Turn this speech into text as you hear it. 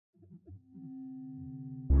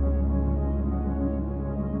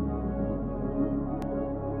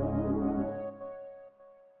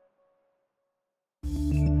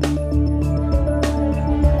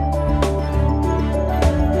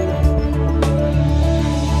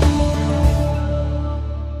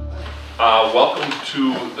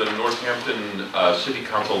City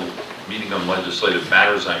Council meeting on legislative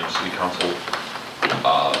matters. I'm City Council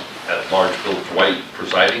at large, Bill Dwight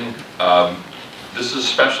presiding. This is a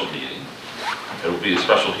special meeting. It will be a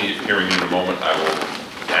special hearing in a moment. I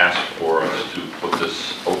will ask for us to put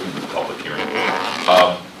this open to the public hearing.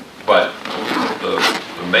 But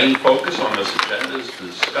the main focus on this agenda is to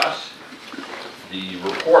discuss the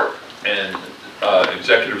report and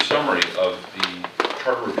executive summary of the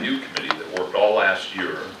Charter Review Committee that worked all last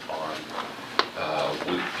year on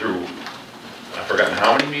through, I've forgotten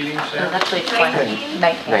how many meetings, Sam? That's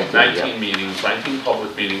like 19 meetings, 19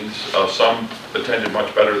 public meetings. Some attended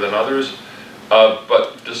much better than others,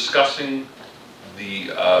 but discussing the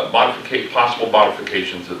possible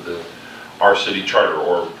modifications of our city charter,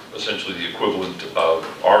 or essentially the equivalent of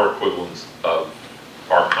our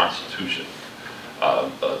Constitution,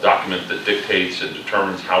 a document that dictates and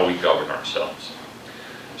determines how we govern ourselves.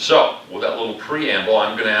 So, with that little preamble,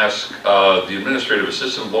 I'm going to ask the administrative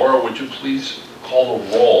assistant, Laura, would you please call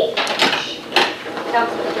the roll?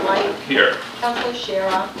 Councilor Dwight. Here. Councilor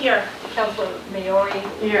Shara. Here. Councilor Maori.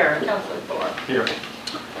 Here. Councilor Thorpe. Here.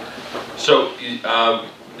 So, is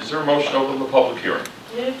there a motion to open the public hearing?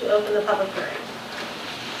 Move to open the public hearing.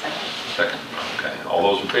 Second. Okay. All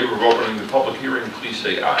those in favor of opening the public hearing, please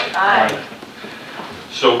say aye. Aye.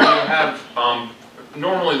 So we have,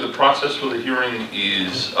 normally the process for the hearing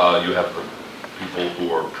is you have the people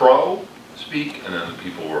who are pro speak, and then the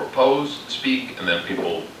people who are opposed speak, and then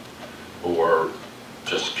people who are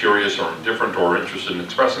just curious or indifferent or interested in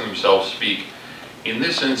expressing themselves speak. In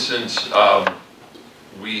this instance,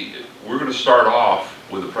 we're going to start off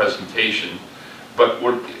with a presentation, but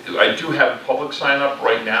I do have public sign up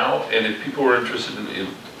right now, and if people are interested in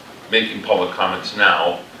making public comments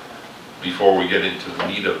now, before we get into the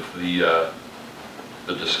meat of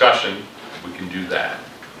the discussion, we can do that.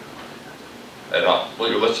 And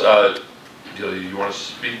let's, you want to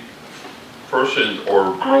speak first,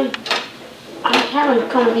 or? I haven't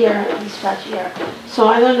come here this past year, so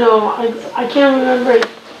I don't know. I can't remember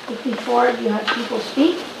if before you had people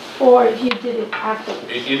speak, or if you did it after.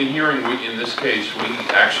 In a hearing, in this case, we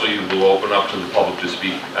actually will open up to the public to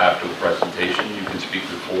speak after the presentation. You can speak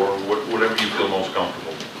before, whatever you feel most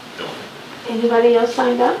comfortable doing. Anybody else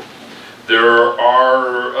signed up? There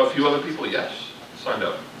are a few other people, yes, signed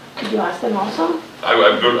up. Did you ask them also? I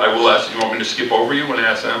will ask. You want me to skip over you and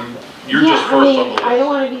ask them? You're just first on the list. I don't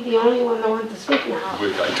want to be the only one that wants to speak now.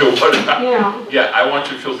 I don't want to. Yeah. Yeah, I want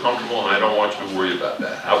you to feel comfortable, and I don't want you to worry about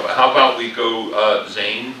that. How about we go,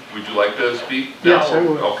 Zane? Would you like to speak? Yes, I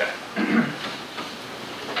would. Okay.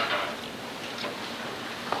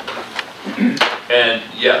 And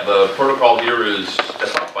yeah, the protocol here is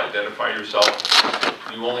step up, identify yourself.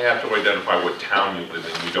 You only have to identify what town you live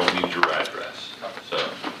in. You don't need your address. So.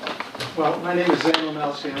 Well, my name is Zane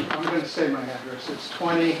Lamelsi. I'm going to say my address. It's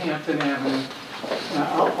 20 Hampton Avenue,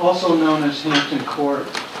 also known as Hampton Court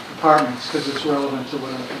Apartments, because it's relevant to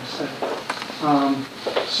what I'm going to say.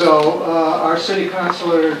 Our city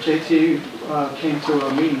councilor, JT, came to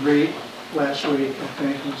a meet and greet last week, I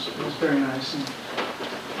think. It was very nice. And,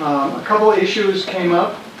 a couple of issues came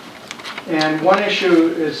up, and one issue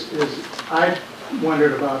is I've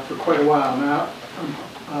wondered about for quite a while now.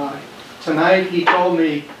 Tonight he told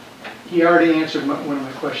me he already answered one of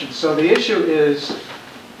my questions. So the issue is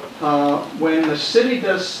when the city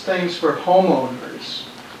does things for homeowners,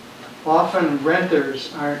 often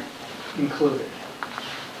renters aren't included.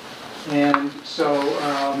 And so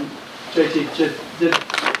JT did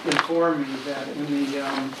inform me that in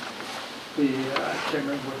I can't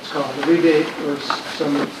remember what it's called, the rebate or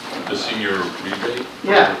some... The senior rebate?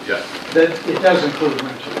 Yeah, yeah. That it does include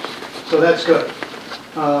renters, so that's good.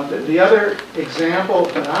 The other example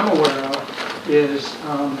that I'm aware of is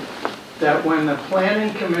that when the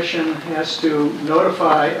Planning Commission has to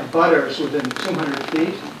notify abutters within 200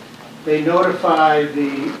 feet, they notify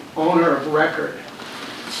the owner of record.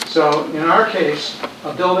 So in our case,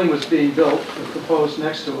 a building was being built, proposed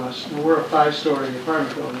next to us, and we're a 5-story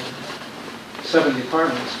apartment building, 70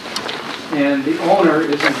 apartments, and the owner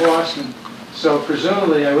is in Boston. So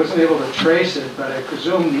presumably, I wasn't able to trace it, but I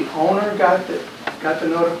presume the owner got the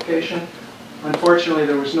notification. Unfortunately,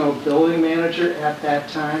 there was no building manager at that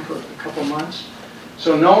time for a couple months.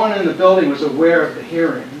 So no one in the building was aware of the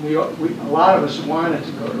hearing. A lot of us wanted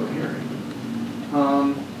to go to a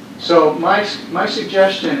hearing. So my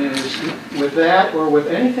suggestion is, with that or with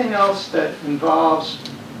anything else that involves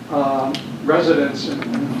residents and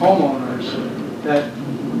homeowners, that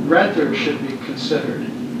renters should be considered.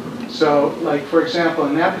 So, like, for example,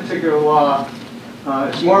 in that particular law,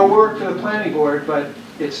 it's more work for the planning board, but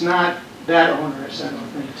it's not that onerous, I don't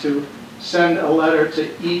think, to send a letter to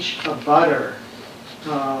each abutter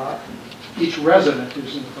each resident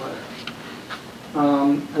who's in the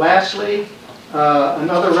butter. Lastly,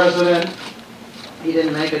 another resident, he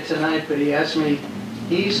didn't make it tonight, but he asked me,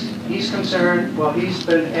 he's concerned, well, he's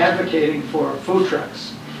been advocating for food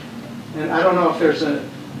trucks. And I don't know if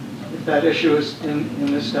if that issue is in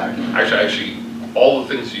this document. Actually, all the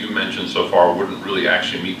things that you mentioned so far wouldn't really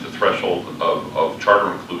actually meet the threshold of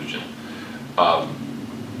charter inclusion.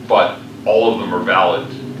 But all of them are valid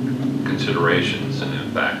considerations, and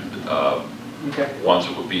in fact, ones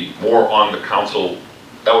that would be more on the council,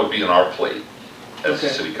 that would be on our plate as the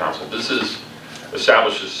city council. This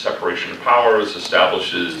establishes separation of powers,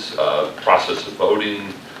 establishes process of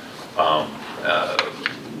voting,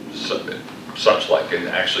 such like, and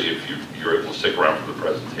actually if you're able to stick around for the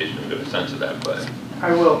presentation, you'll get a sense of that. But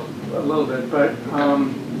I will a little bit, but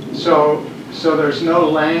so there's no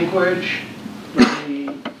language in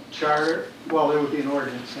the charter. Well, there would be an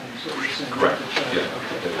ordinance then, so you're saying. Correct. The charter. Yeah.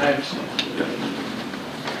 Okay. I understand. Yeah.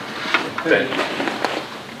 Thank you.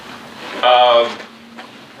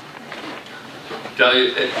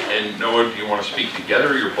 Delia and Noah, do you want to speak together,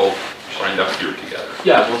 or you're both signed up here together?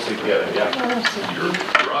 Yeah, we'll speak together, yeah.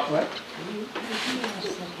 You're up. What?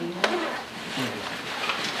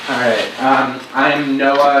 All right, I'm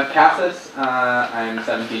Noah Cassis. I'm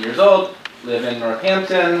 17 years old, live in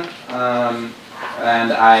Northampton,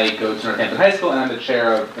 and I go to Northampton High School, and I'm the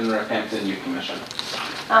chair of the Northampton Youth Commission.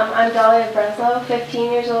 I'm Dahlia Breslow,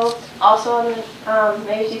 15 years old, also on the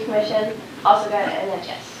Mayor's Youth Commission, also got an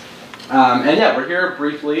NHS. And yeah, we're here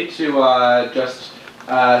briefly to just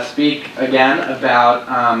speak again about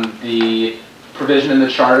the provision in the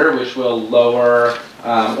charter which will lower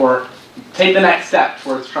or take the next step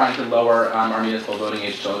towards trying to lower our municipal voting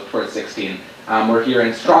age towards 16. We're here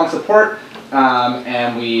in strong support,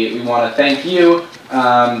 and we want to thank you,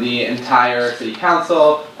 the entire city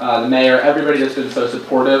council, the mayor, everybody that's been so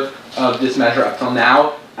supportive of this measure up till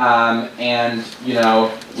now. And you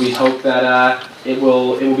know, we hope that it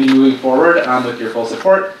will be moving forward with your full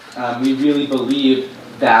support. We really believe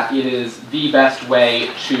that it is the best way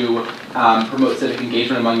to promote civic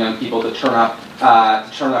engagement among young people, to turn up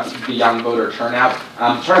the young voter turnout,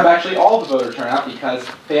 turn up actually all the voter turnout, because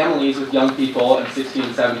families with young people and 16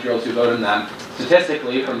 and 17-year-olds who vote in them,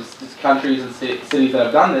 statistically from countries and cities that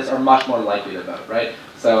have done this, are much more likely to vote, right?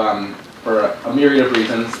 So for a myriad of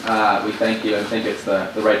reasons, we thank you and think it's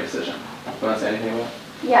the right decision. You want to say anything about it?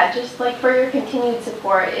 Yeah, just like for your continued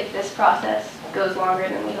support if this process goes longer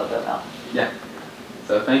than we hope it will. Yeah.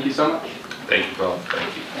 So thank you so much. Thank you, Bob.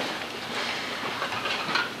 Thank you.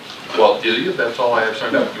 Well, Delia, that's all I have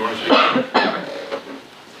signed up. Do you want to speak?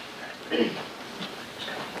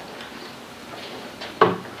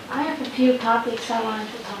 I have a few topics I wanted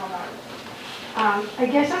to talk about. I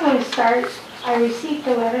guess I'm going to start. I received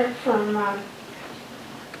a letter from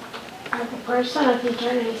the person, I think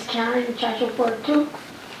her name is Karen, in charge of Ward 2.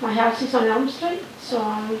 My house is on Elm Street, so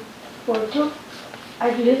I'm Ward 2.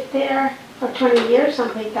 I've lived there for 20 years, I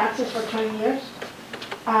paid taxes for 20 years.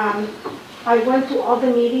 I went to all the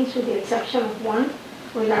meetings with the exception of one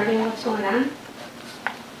regarding what's going on.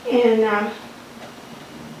 And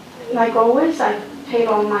like always, I paid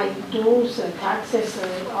all my dues and taxes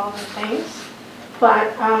and all the things.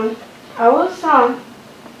 But I was a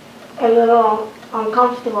little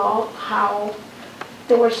uncomfortable how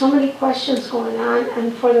there were so many questions going on,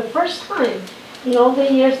 and for the first time in all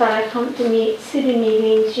the years that I come to city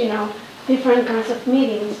meetings, you know, different kinds of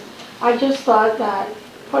meetings, I just thought that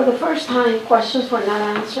for the first time questions were not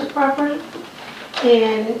answered properly.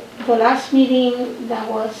 And the last meeting that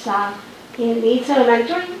was in Leeds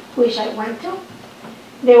Elementary, which I went to,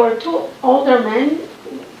 there were two older men,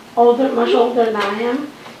 much older than I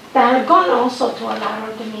am, that had gone also to a lot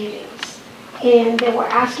of the meetings. And they were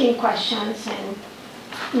asking questions, and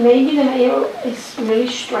maybe the mayor is really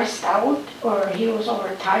stressed out, or he was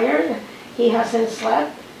overtired, he hasn't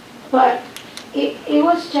slept. But it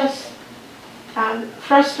was just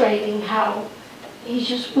frustrating how he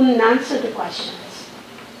just wouldn't answer the questions.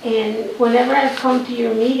 And whenever I've come to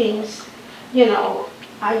your meetings, you know,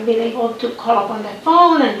 I've been able to call up on the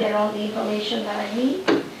phone and get all the information that I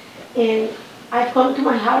need. And I've come to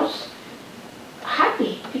my house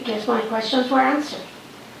happy because my questions were answered.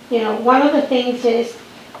 You know, one of the things is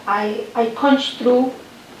I punched through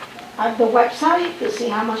the website to see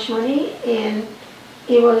how much money, and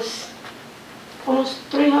it was almost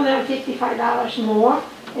 $355 more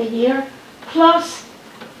a year, plus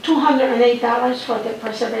 $208 for the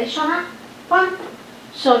Preservation Act fund.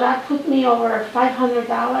 So that put me over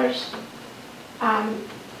 $500,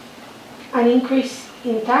 an increase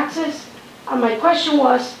in taxes. And my question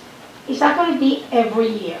was, is that going to be every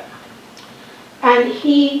year? and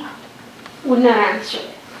he would not answer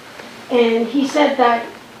it. And he said that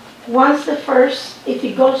once the first, if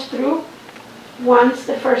it goes through, once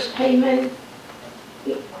the first payment,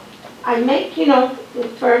 I make, you know, the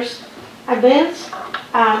first advance,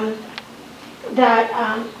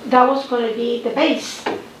 that was going to be the base.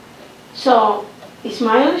 So it's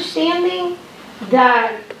my understanding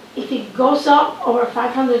that if it goes up over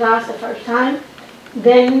 $500 the first time,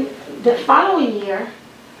 then the following year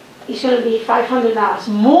it's going to be $500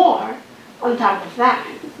 more on top of that.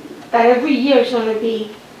 That every year is going to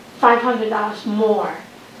be $500 more.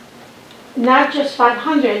 Not just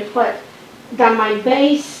 500, but that my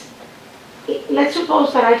base, let's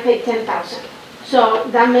suppose that I pay 10,000. So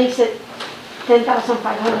that makes it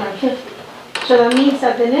 10,550. So that means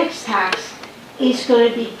that the next tax is going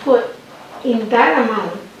to be put in that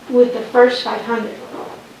amount with the first 500.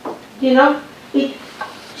 You know,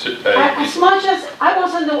 as much as I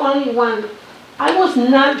wasn't the only one, I was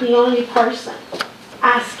not the only person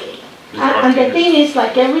asking. And the thing is,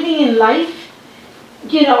 like everything in life,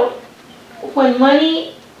 you know, when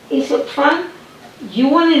money is up front, you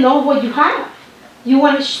want to know what you have. You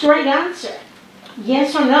want a straight answer.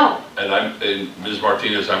 Yes or no? And Ms.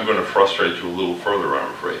 Martinez, I'm going to frustrate you a little further,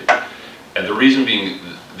 I'm afraid. And the reason being,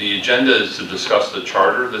 the agenda is to discuss the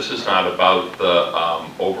charter. This is not about the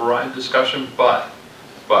override discussion, but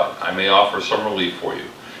I may offer some relief for you.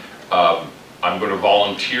 I'm going to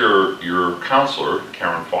volunteer your counselor,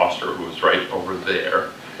 Karen Foster, who is right over there.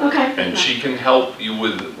 Okay. And she can help you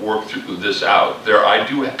with work through this out.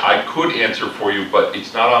 I could answer for you, but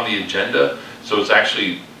it's not on the agenda, so it's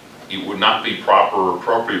actually, it would not be proper or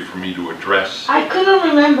appropriate for me to address. I couldn't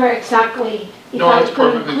remember exactly if I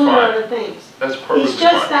could include other things. That's perfectly fine. It's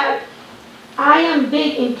just that I am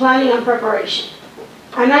big in planning and preparation,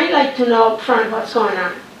 and I like to know up front what's going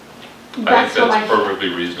on. I think that's perfectly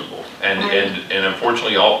reasonable. And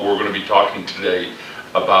unfortunately, we're going to be talking today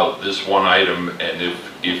about this one item, and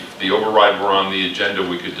if the override were on the agenda,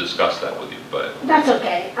 we could discuss that with you, but... That's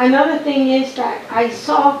okay. Another thing is that I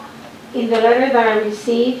saw in the letter that I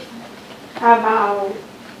received about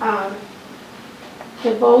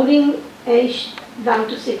the voting age down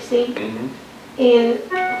to 16. Mm-hmm. And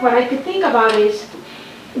what I could think about is,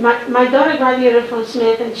 my daughter graduated from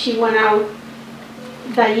Smith and she went out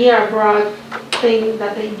the year abroad thing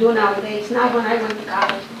that they do nowadays. Not when I went to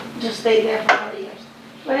college, just stayed there for 4 years.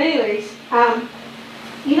 But anyways,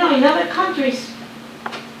 you know, in other countries,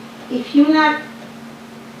 if you're not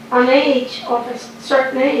on age of a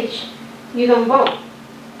certain age, you don't vote.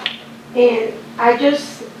 And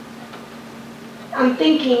I'm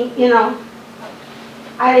thinking, you know,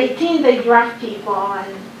 at 18 they draft people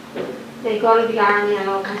and they go to the army and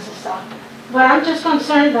all kinds of stuff. But I'm just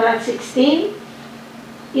concerned that at 16,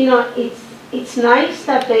 you know, it's nice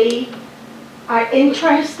that they are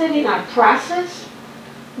interested in our process,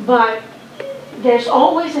 but there's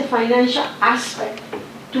always a financial aspect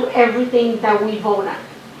to everything that we vote on.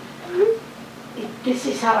 This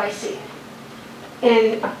is how I see it.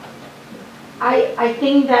 And I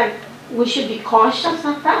think that we should be cautious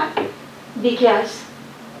of that, because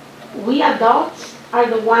we adults are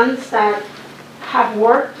the ones that have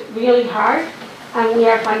worked really hard, and we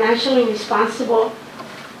are financially responsible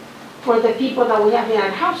for the people that we have in our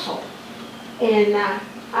household. And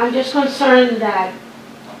I'm just concerned that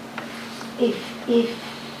if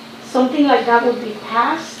something like that would be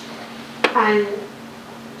passed and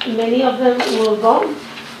many of them will vote,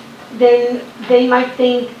 then they might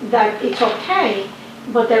think that it's okay,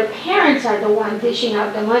 but their parents are the one dishing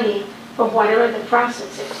out the money for whatever the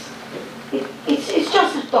process is. It's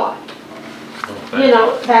just a thought, you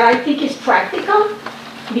know, that I think is practical,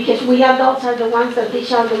 because we adults are the ones that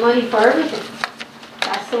dish out the money for everything.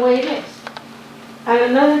 That's the way it is.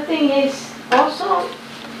 And another thing is also,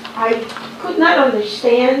 I could not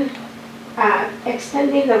understand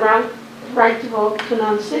extending the right to vote to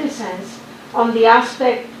non-citizens on the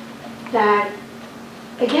aspect that,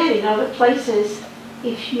 again, in other places,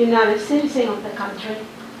 if you're not a citizen of the country,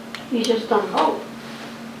 you just don't vote.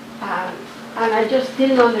 And I just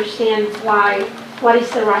didn't understand what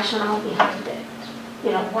is the rationale behind it.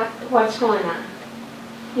 You know, what's going on?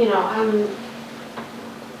 You know,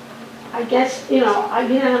 I guess, you know, I've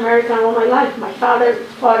been an American all my life. My father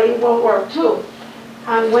fought in World War II.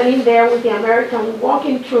 I went in there with the American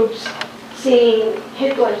walking troops, seeing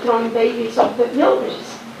Hitler throwing babies off the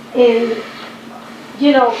buildings. And,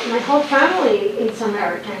 you know, my whole family is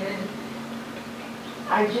American. And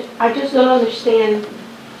I just don't understand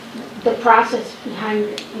the process behind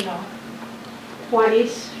it, you know.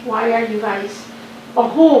 Why are you guys, or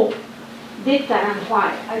who did that and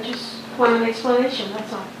why? I just want an explanation,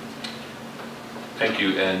 that's all. Thank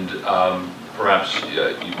you, and perhaps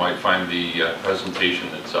you might find the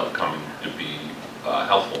presentation that's upcoming to be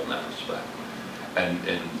helpful in that respect. And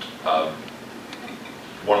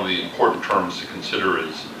one of the important terms to consider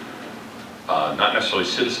is not necessarily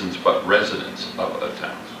citizens, but residents of a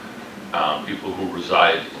town, people who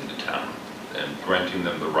reside in the town, and granting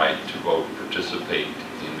them the right to vote and participate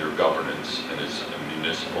in their governance and its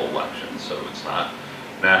municipal elections. So it's not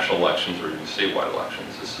national elections or even statewide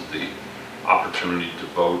elections. This is the opportunity to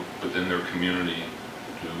vote within their community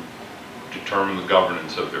to determine the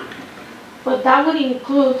governance of their community. But that would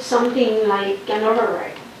include something like an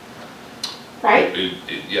override, right?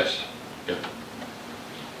 Yes, yeah.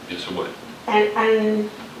 Yes, it would. And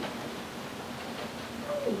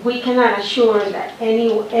we cannot assure that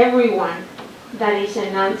everyone that is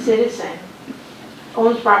a non-citizen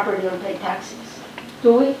owns property or pay taxes,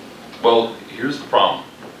 do we? Well, here's the problem.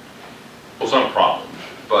 Well, it's not a problem,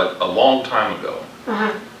 but a long time ago,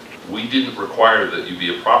 we didn't require that you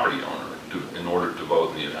be a property owner in order to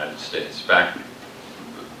vote in the United States. Back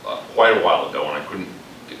quite a while ago, and I couldn't,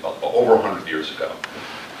 over 100 years ago.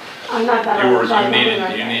 I'm not that old, so I don't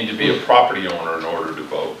remember you that. need to be a property owner in order to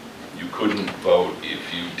vote. You couldn't vote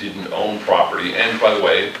if you didn't own property. And by the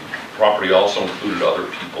way, property also included other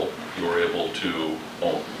people. You were able to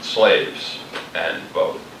own slaves and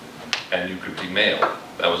vote. And you could be male.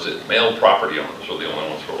 That was it. Male property owners were the only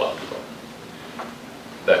ones who were allowed to vote.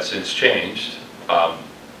 That's since changed, by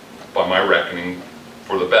my reckoning,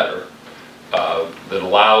 for the better. That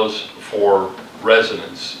allows for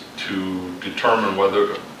residents to determine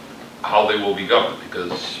how they will be governed,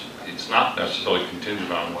 because it's not necessarily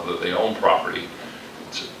contingent on whether they own property.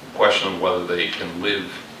 It's a question of whether they can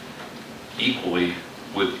live equally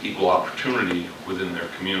with equal opportunity within their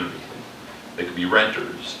community. They could be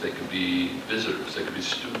renters, they could be visitors, they could be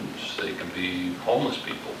students, they could be homeless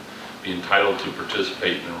people, be entitled to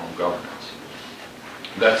participate in their own governance.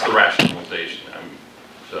 That's the rationalization.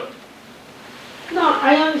 No,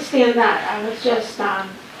 I understand that. I was just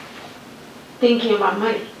thinking about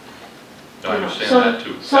money. I understand that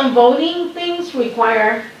too. Some voting things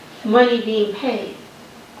require money being paid.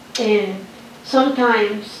 And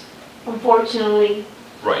sometimes, unfortunately,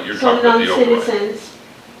 right, you're some talking about the override. non-citizens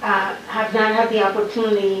have not had the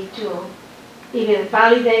opportunity to even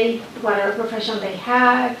validate whatever profession they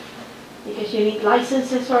had, because you need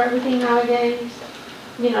licenses for everything nowadays,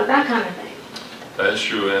 you know, that kind of thing. That is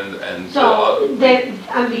true, and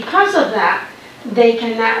because of that, they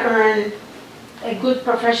cannot earn a good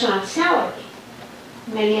professional salary.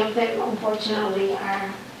 Many of them, unfortunately,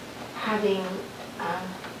 are having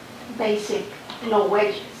basic low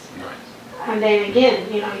wages. right. And then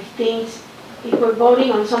again, you know, if we're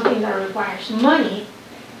voting on something that requires money,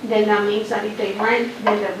 then that means that if they rent,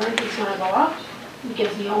 then the rent is going to go up,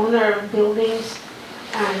 because the owner of buildings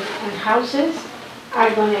and houses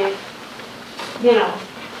are going to, you know,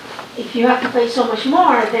 if you have to pay so much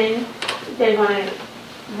more, then they're going to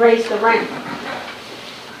raise the rent.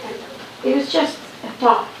 It was just a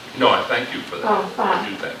thought. No, I thank you for that. Oh, I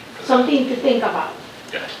do thank you for that. Something to think about.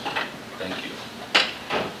 Yes, thank you.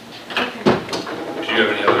 Okay. Do you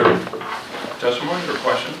have any other testimony or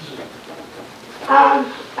questions?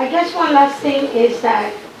 I guess one last thing is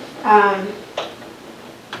that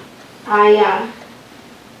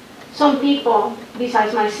some people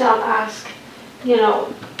besides myself ask, you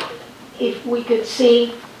know, if we could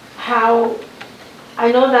see how,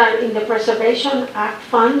 I know that in the Preservation Act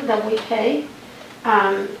fund that we pay,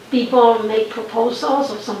 people make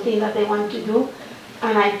proposals of something that they want to do,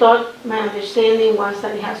 and I thought my understanding was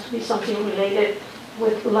that it has to be something related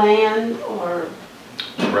with land or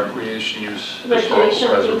Recreation use, recreation,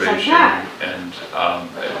 historical things like preservation, that. and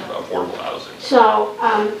affordable housing. So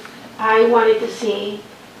I wanted to see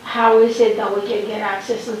how is it that we can get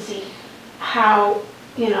access and see how,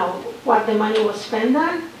 you know, what the money was spent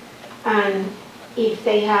on, and if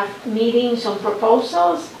they have meetings on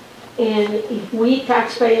proposals, and if we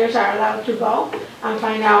taxpayers are allowed to go and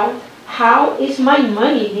find out how is my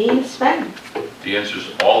money being spent. The answers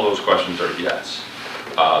to all those questions are yes.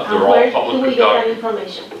 They're And all where public. do we get that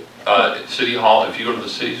information? At City Hall, if you go to the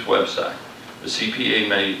city's website, the CPA,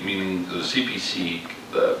 meaning the CPC,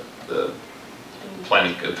 the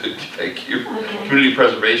planning, thank you, Okay. Community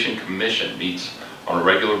Preservation Commission meets on a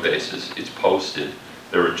regular basis. It's posted,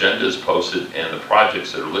 their agenda is posted, and the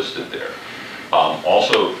projects that are listed there.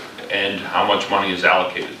 Also, and how much money is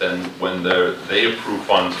allocated. Then when they approve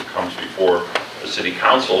funds, it comes before the city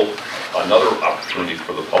council, another opportunity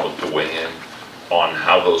for the public to weigh in on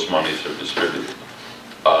how those monies are distributed.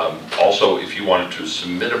 Also, if you wanted to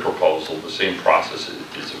submit a proposal, the same process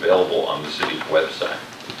is available on the city's website.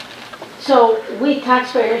 So we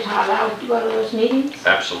taxpayers are allowed to go to those meetings?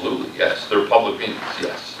 Absolutely, yes. They're public meetings,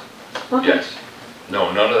 yes. Okay. Yes.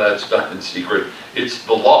 No, none of that's done in secret. It's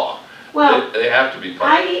the law. Well, They have to be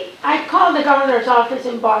public. I called the governor's office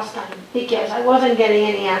in Boston because I wasn't getting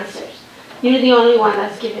any answers. You're the only one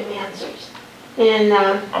that's giving me answers. And,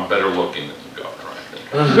 I'm better looking than the governor, I think.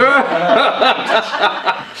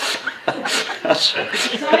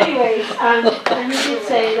 so anyways, I need to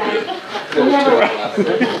say that we never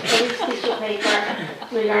received any piece of paper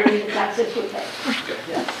regarding the taxes we pay.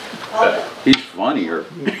 He's funnier.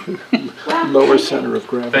 Well, Lower center of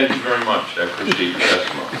gravity. Thank you very much. I appreciate your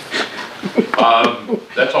testimony.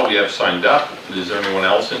 That's all we have signed up. Is there anyone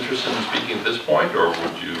else interested in speaking at this point, or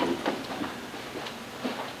would you?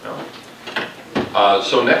 No.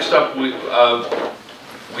 So next up, we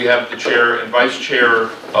have the chair and vice chair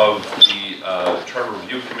of the Charter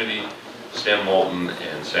Review Committee, Stan Moulton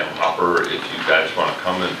and Sam Hopper. If you guys want to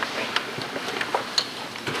come and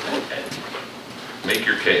make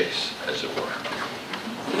your case, as it were.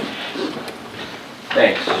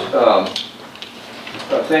 Thanks.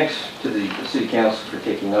 Thanks to the City Council for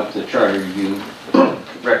taking up the charter review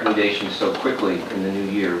recommendations so quickly in the new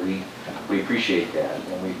year. We appreciate that,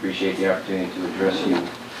 and we appreciate the opportunity to address you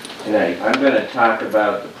tonight. I'm going to talk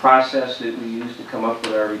about the process that we use to come up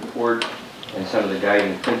with our report and some of the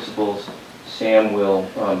guiding principles. Sam will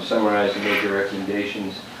summarize the major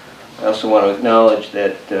recommendations. I also want to acknowledge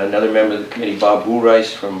that another member of the committee, Bob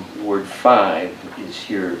Woolrice from Ward 5, is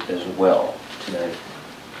here as well tonight.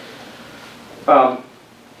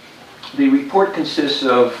 The report consists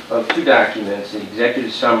of two documents, an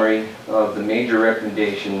executive summary of the major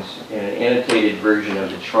recommendations and an annotated version of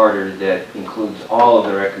the charter that includes all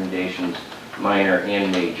of the recommendations, minor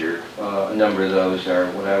and major. A number of those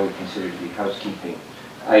are what I would consider to be housekeeping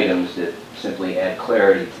items that simply add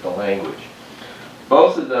clarity to the language.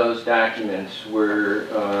 Both of those documents were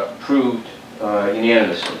approved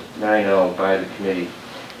unanimously, 9-0 by the committee.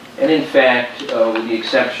 And in fact, with the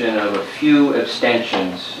exception of a few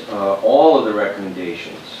abstentions, all of the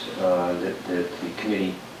recommendations that the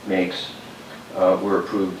committee makes were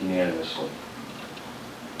approved unanimously.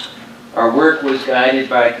 Our work was guided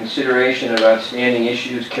by consideration of outstanding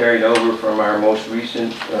issues carried over from our most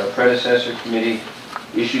recent predecessor committee,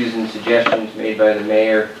 issues and suggestions made by the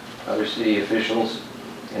mayor, other city officials,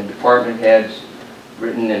 and department heads,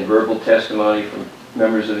 written and verbal testimony from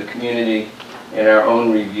members of the community, and our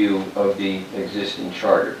own review of the existing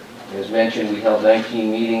charter. As mentioned, we held 19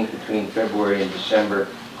 meetings between February and December.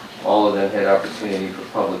 All of them had opportunity for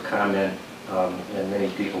public comment, and many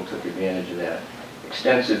people took advantage of that.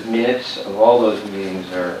 Extensive minutes of all those meetings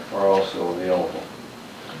are also available.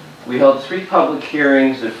 We held 3 public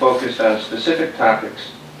hearings that focused on specific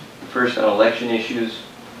topics. The first on election issues,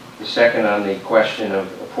 the second on the question of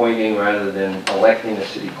appointing rather than electing a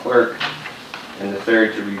city clerk, and the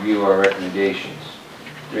third to review our recommendations.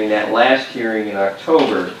 During that last hearing in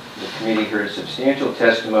October, the committee heard substantial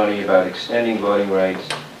testimony about extending voting rights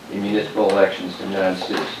in municipal elections to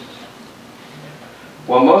non-citizens.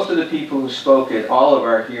 While most of the people who spoke at all of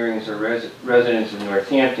our hearings are residents of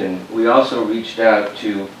Northampton, we also reached out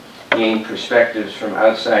to gain perspectives from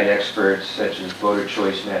outside experts such as Voter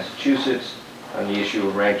Choice Massachusetts on the issue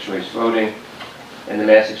of ranked choice voting, and the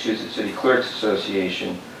Massachusetts City Clerks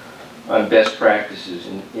Association on best practices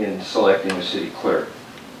in selecting a city clerk.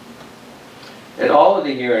 At all of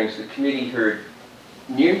the hearings, the committee heard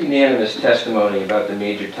near unanimous testimony about the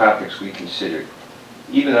major topics we considered,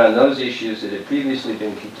 even on those issues that had previously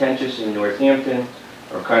been contentious in Northampton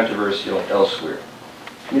or controversial elsewhere.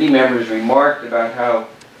 Committee members remarked about how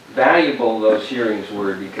valuable those hearings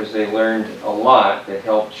were because they learned a lot that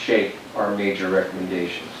helped shape our major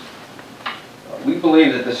recommendations. We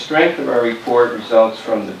believe that the strength of our report results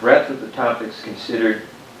from the breadth of the topics considered,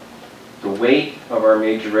 the weight of our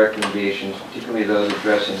major recommendations, particularly those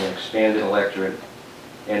addressing an expanded electorate,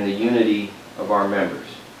 and the unity of our members.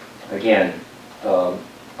 Again,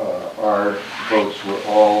 our votes were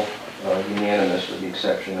all unanimous with the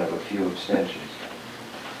exception of a few abstentions.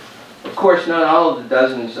 Of course, not all of the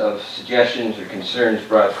dozens of suggestions or concerns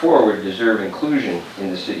brought forward deserve inclusion in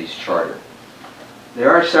the city's charter. There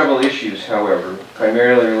are several issues, however,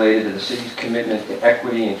 primarily related to the city's commitment to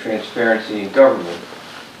equity and transparency in government,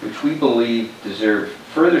 which we believe deserve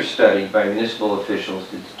further study by municipal officials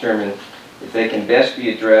to determine if they can best be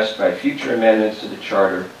addressed by future amendments to the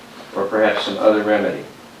charter or perhaps some other remedy.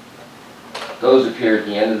 Those appear at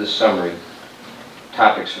the end of the summary,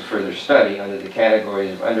 topics for further study under the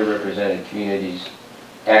categories of underrepresented communities,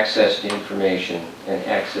 access to information, and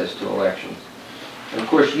access to elections. And of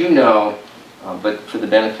course, you know But for the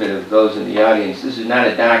benefit of those in the audience, this is not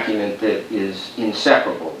a document that is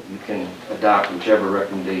inseparable. You can adopt whichever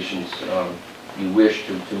recommendations you wish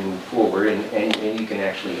to move forward, and you can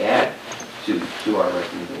actually add to our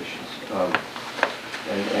recommendations,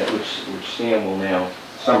 and which Sam will now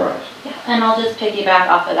summarize. Yeah, and I'll just piggyback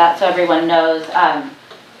off of that so everyone knows.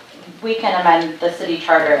 We can amend the city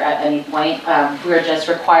charter at any point. We're just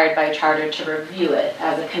required by charter to review it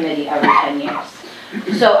as a committee every 10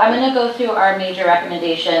 years. So I'm going to go through our major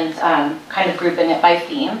recommendations, kind of grouping it by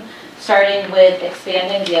theme, starting with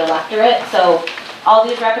expanding the electorate. So all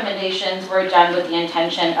these recommendations were done with the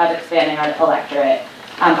intention of expanding our electorate.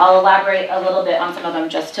 I'll elaborate a little bit on some of them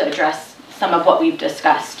just to address some of what we've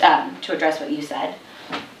discussed, to address what you said.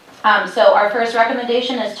 So our first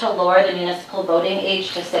recommendation is to lower the municipal voting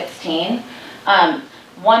age to 16.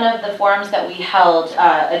 One of the forums that we held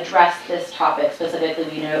addressed this topic specifically.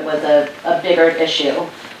 We knew it was a bigger issue.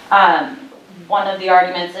 One of the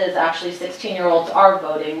arguments is actually 16-year-olds are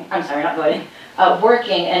voting, I'm sorry, not voting,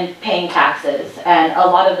 working and paying taxes. And a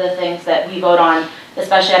lot of the things that we vote on,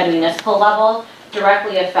 especially at a municipal level,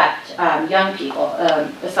 directly affect young people,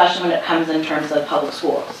 especially when it comes in terms of public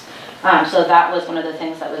schools. So that was one of the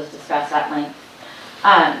things that was discussed at length.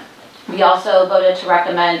 We also voted to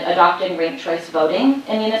recommend adopting ranked choice voting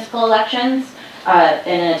in municipal elections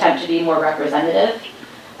in an attempt to be more representative.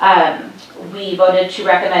 We voted to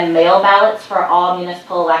recommend mail ballots for all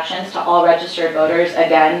municipal elections to all registered voters,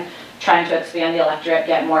 again, trying to expand the electorate,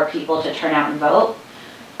 get more people to turn out and vote.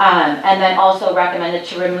 And then also recommended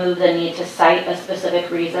to remove the need to cite a specific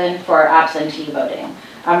reason for absentee voting.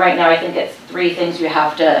 Right now I think it's 3 things you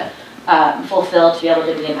have to fulfill to be able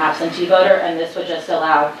to be an absentee voter, and this would just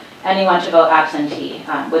allow anyone to vote absentee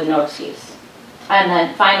with no excuse. And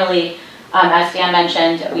then finally, as Dan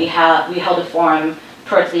mentioned, we held a forum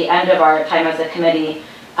towards the end of our time as a committee,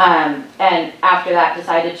 and after that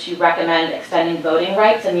decided to recommend extending voting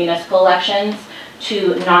rights in municipal elections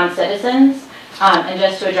to non-citizens. And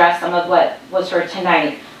just to address some of what was heard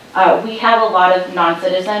tonight, we have a lot of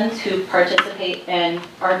non-citizens who participate in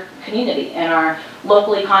our community, in our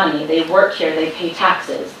local economy. They work here, they pay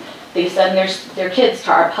taxes, they send their kids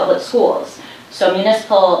to our public schools. So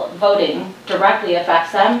municipal voting directly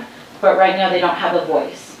affects them, but right now they don't have a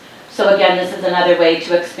voice. So again, this is another way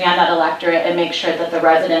to expand that electorate and make sure that the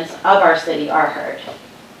residents of our city are heard.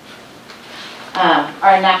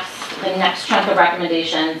 The next chunk of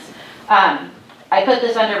recommendations, I put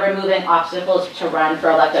this under removing obstacles to run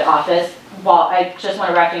for elected office. While I just want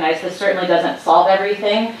to recognize this certainly doesn't solve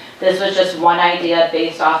everything, this was just one idea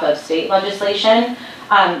based off of state legislation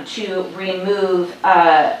to remove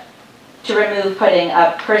putting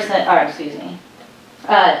a person, or excuse me,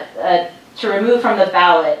 to remove from the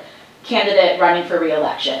ballot candidate running for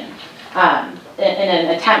re-election in an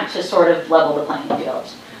attempt to sort of level the playing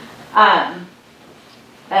field.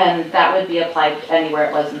 And that would be applied anywhere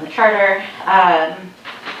it was in the charter.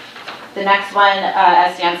 The next one,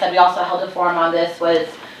 as Dan said, we also held a forum on this, was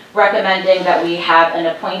recommending that we have an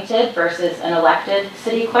appointed versus an elected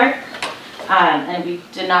city clerk. And we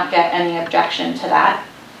did not get any objection to that.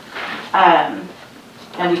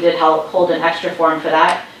 And we did hold an extra forum for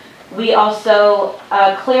that. We also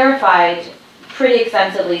clarified pretty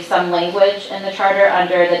extensively some language in the charter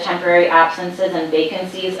under the temporary absences and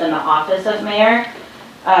vacancies in the office of mayor.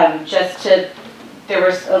 There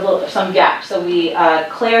was some gaps, so we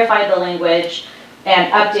clarified the language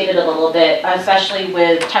and updated a little bit, especially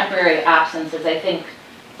with temporary absences. I think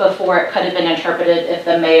before it could have been interpreted if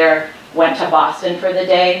the mayor went to Boston for the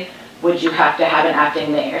day, would you have to have an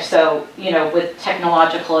acting mayor? So, you know, with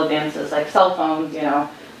technological advances like cell phones, you know,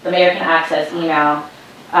 the mayor can access email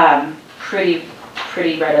pretty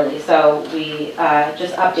readily. So we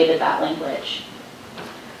just updated that language.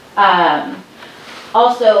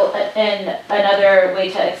 Also, in another way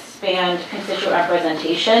to expand constituent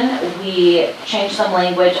representation, we changed some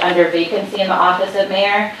language under vacancy in the office of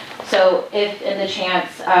mayor. So if in the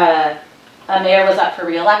chance a mayor was up for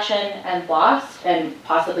re-election and lost and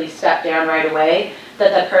possibly stepped down right away,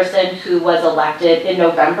 that the person who was elected in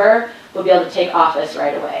November would be able to take office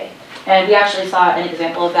right away. And we actually saw an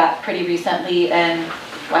example of that pretty recently in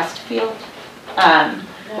Westfield,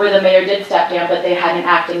 where the mayor did step down, but they had an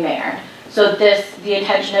acting mayor. So the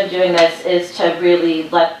intention of doing this is to really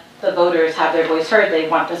let the voters have their voice heard. They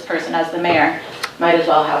want this person as the mayor, might as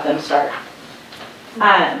well have them start.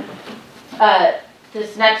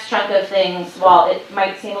 This next chunk of things, while it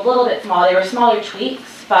might seem a little bit small, they were smaller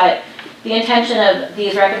tweaks, but the intention of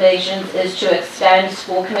these recommendations is to extend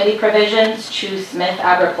school committee provisions to Smith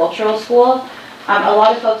Agricultural School. A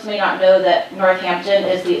lot of folks may not know that Northampton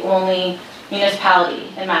is the only municipality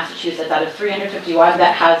in Massachusetts out of 351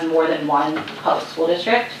 that has more than one public school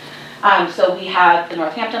district. So we have the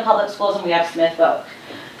Northampton Public Schools and we have Smith Voc.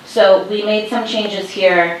 So we made some changes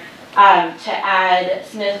here to add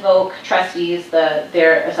Smith Voc trustees,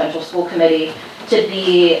 their essential school committee, to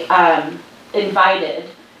be invited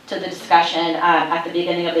to the discussion at the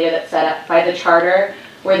beginning of the year that's set up by the charter,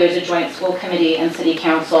 where there's a joint school committee and city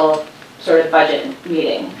council sort of budget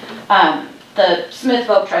meeting. The Smith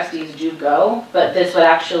Voc trustees do go, but this would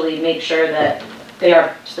actually make sure that they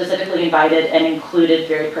are specifically invited and included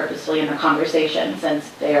very purposefully in the conversation, since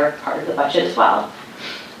they are part of the budget as well.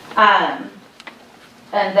 And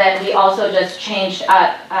then we also just changed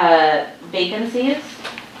up vacancies,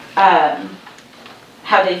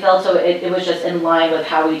 how they filled, so it was just in line with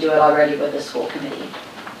how we do it already with the school committee.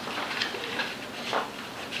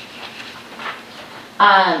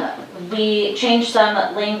 We changed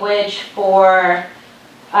some language for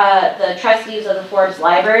the trustees of the Forbes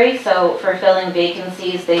Library. So for filling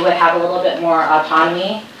vacancies, they would have a little bit more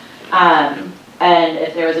autonomy. And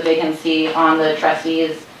if there was a vacancy on the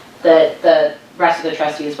trustees, the rest of the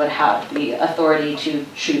trustees would have the authority to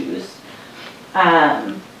choose.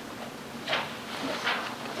 The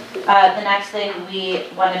next thing we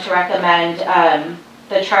wanted to recommend,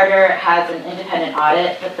 the charter has an independent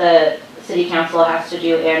audit that the City Council has to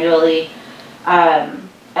do annually,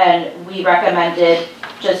 and we recommended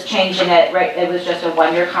just changing it, right, it was just a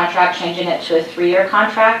one-year contract, changing it to a 3-year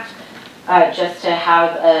contract, just to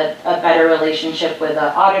have a better relationship with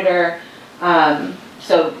the auditor,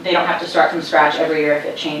 so they don't have to start from scratch every year if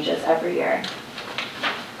it changes every year.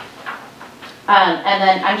 And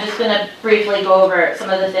then I'm just going to briefly go over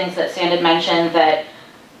some of the things that Stan had mentioned that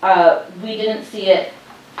we didn't see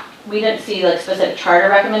like specific charter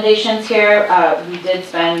recommendations here. We did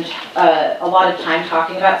spend a lot of time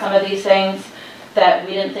talking about some of these things that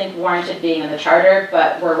we didn't think warranted being in the charter,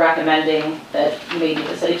 but we're recommending that maybe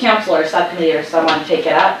the city council or subcommittee or someone take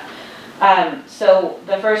it up. So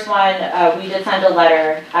the first one, we did send a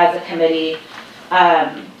letter as a committee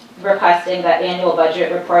requesting that annual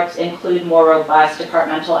budget reports include more robust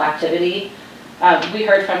departmental activity. We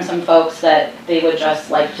heard from some folks that they would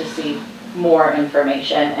just like to see more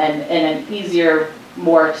information and in an easier,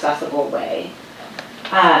 more accessible way.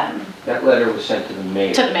 That letter was sent to the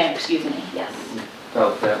mayor. To the mayor, excuse me, yes. We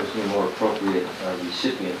felt that was the more appropriate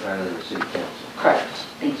recipient rather than the city council. Correct,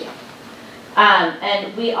 thank you.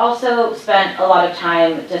 And we also spent a lot of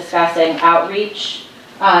time discussing outreach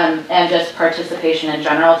and just participation in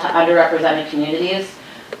general to underrepresented communities.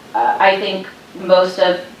 I think most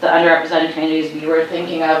of the underrepresented communities we were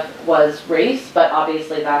thinking of was race, but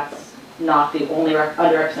obviously that's not the only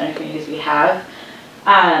underrepresented communities we have.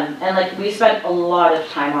 And like we spent a lot of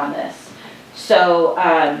time on this. So,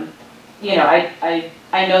 you know,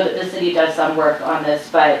 I know that the city does some work on this,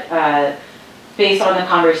 but based on the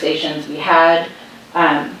conversations we had,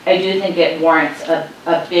 I do think it warrants a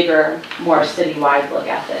bigger, more citywide look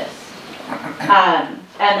at this. And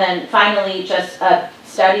then finally, just a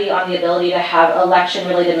study on the ability to have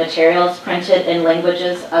election-related materials printed in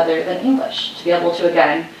languages other than English, to be able to,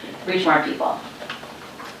 again, reach more people.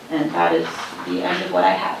 And that is the end of what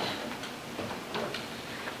I have.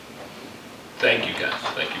 Thank you, guys.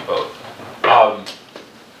 Thank you both.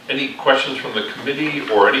 Any questions from the committee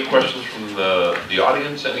or any questions from the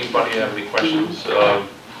audience? Anybody have any questions of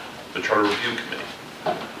the Charter Review Committee?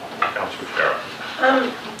 Councilor Farah.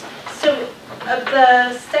 So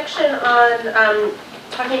the section on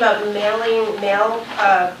talking about mailing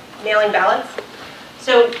ballots.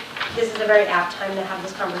 So this is a very apt time to have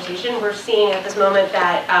this conversation. We're seeing at this moment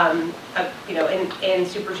that, you know, in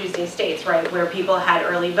Super Tuesday states, right, where people had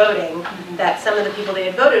early voting, that some of the people they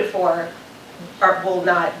had voted for will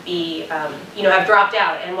not be, you know, have dropped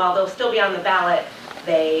out. And while they'll still be on the ballot,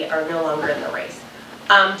 they are no longer in the race.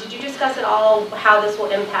 Did you discuss at all how this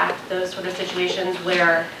will impact those sort of situations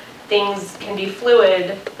where things can be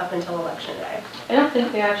fluid up until Election Day? I don't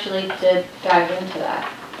think we actually did dive into that.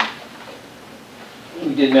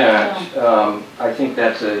 We did not. I think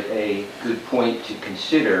that's a good point to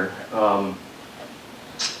consider. And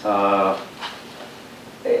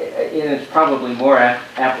it's probably more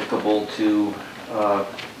applicable to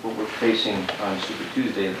what we're facing on Super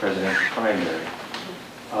Tuesday, the presidential primary.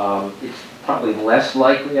 It's probably less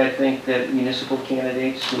likely, I think, that municipal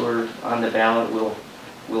candidates who are on the ballot will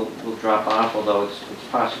drop off, although it's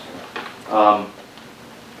possible.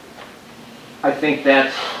 I think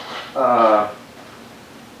that's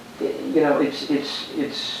you know,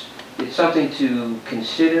 it's something to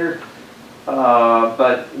consider.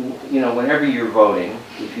 But you know, whenever you're voting,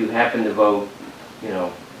 if you happen to vote, you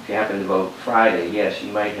know, if you happen to vote Friday, yes,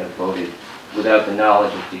 you might have voted without the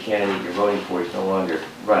knowledge that the candidate you're voting for is no longer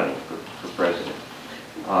running for president.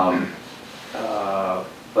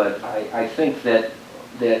 But I think that's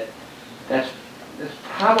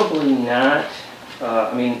probably not,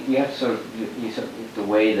 I mean, you have to sort of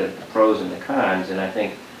weigh the pros and the cons, and I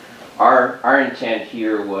think our intent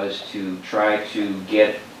here was to try to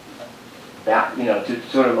get that, to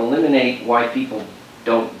sort of eliminate why people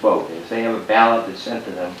don't vote. And if they have a ballot that's sent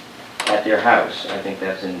to them at their house, I think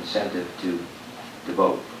that's an incentive to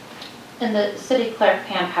vote. And the city clerk,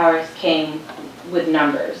 Pam Powers, came with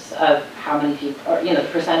numbers of how many people, or the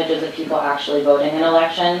percentages of people actually voting in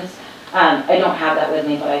elections. I don't have that with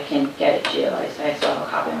me, but I can get it to you. I still have a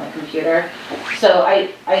copy on my computer. So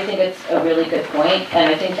I think it's a really good point,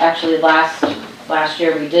 and I think actually last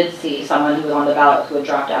year we did see someone who was on the ballot who had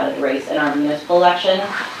dropped out of the race in our municipal election.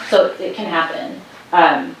 So it can happen.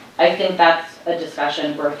 I think that's a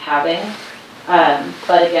discussion worth having.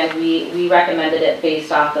 But again, we recommended it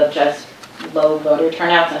based off of just low voter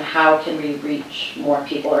turnouts and how can we reach more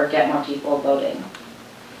people or get more people voting.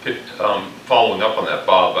 Following up on that,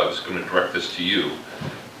 Bob, I was going to direct this to you.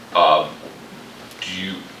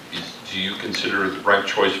 Do you consider the ranked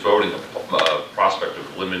choice voting a prospect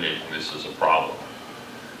of eliminating this as a problem?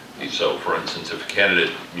 So, for instance, if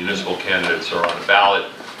municipal candidates are on the ballot,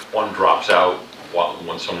 one drops out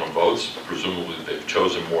when someone votes, presumably they've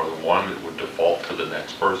chosen more than one, it would default to the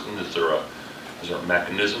next person. Is there a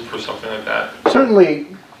mechanism for something like that? Certainly,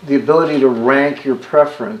 the ability to rank your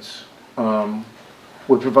preference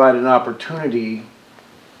would provide an opportunity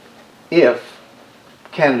if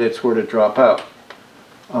candidates were to drop out.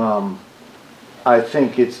 I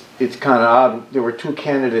think it's kind of odd. There were two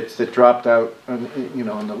candidates that dropped out, in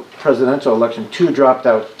the presidential election. Two dropped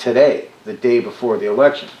out today, the day before the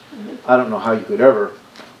election. I don't know how you could ever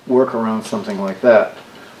work around something like that.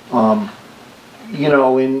 In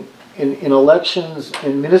elections,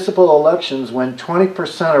 in municipal elections, when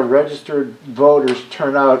 20% of registered voters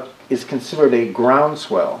turn out, is considered a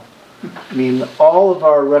groundswell. I mean, all of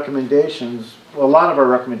our recommendations, a lot of our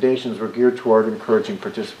recommendations were geared toward encouraging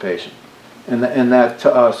participation. And that,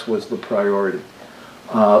 to us, was the priority.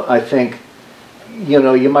 I think,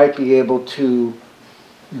 you might be able to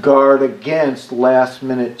guard against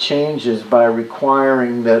last-minute changes by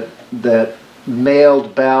requiring that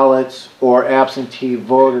mailed ballots or absentee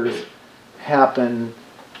voters happen,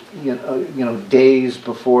 days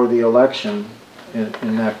before the election,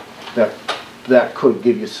 and that could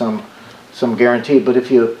give you some guarantee. But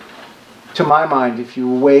to my mind, if you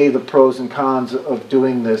weigh the pros and cons of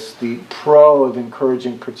doing this, the pro of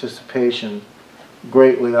encouraging participation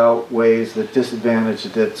greatly outweighs the disadvantage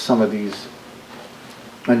that some of these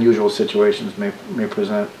unusual situations may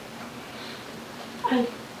present.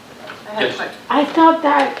 I thought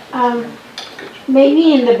that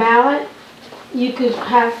maybe in the ballot you could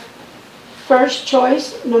have first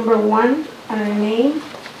choice, number one, and a name,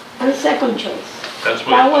 and second choice. That's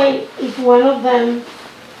what That way, if one of them,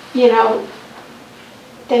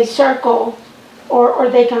 they circle, or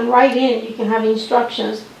they can write in, you can have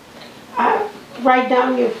instructions, write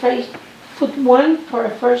down your first, put one for a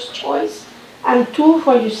first choice, and two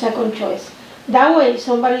for your second choice. That way, if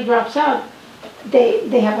somebody drops out,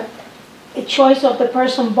 they have a choice of the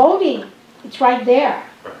person voting. It's right there.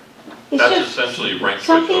 Right. It's That's just essentially ranked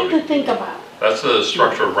choice voting. something to think about. That's the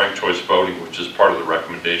structure of ranked choice voting, which is part of the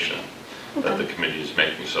recommendation that the committee is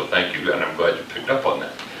making. So thank you, and I'm glad you picked up on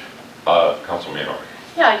that. Councilman Maynard.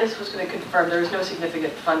 Yeah, I just was going to confirm there was no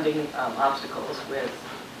significant funding obstacles with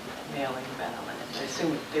mailing ballots. I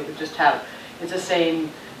assume they would just have, it's the same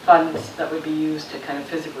funds that would be used to kind of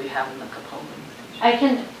physically have in the polling.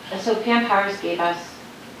 So Pam Powers gave us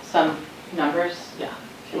some numbers. Yeah,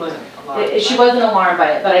 she wasn't alarmed. She wasn't alarmed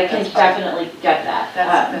by it, but I can That's fine. definitely get that.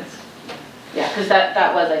 Yeah, because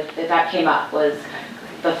that came up, was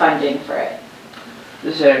the funding for it.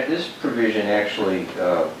 This provision actually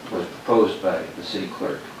was proposed by the city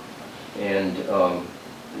clerk, and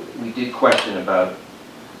we did question about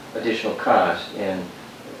additional cost, and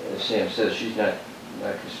as Sam says, she's not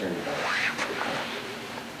concerned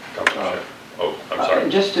about it. I'm sorry.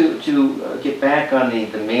 Just to get back on the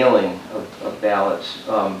mailing of ballots,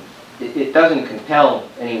 it doesn't compel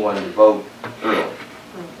anyone to vote early.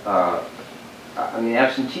 I mean,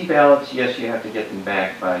 absentee ballots, yes, you have to get them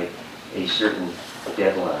back by a certain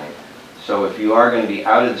deadline. So if you are going to be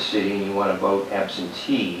out of the city and you want to vote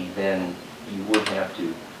absentee, then you would have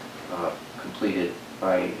to complete it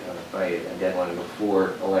by a deadline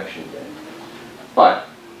before election day. But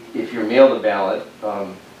if you're mailed a ballot,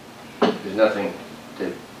 there's nothing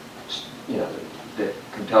that that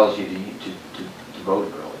compels you to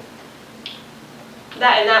vote early.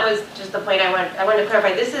 that was just the point I wanted to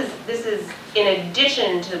clarify. This is in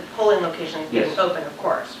addition to polling locations being Yes. open, of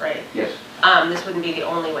course, right? Yes. This wouldn't be the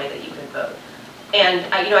only way that you could vote. And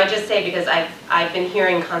I just say, because I've been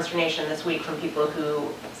hearing consternation this week from people who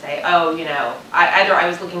say, oh, either I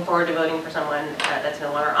was looking forward to voting for someone that's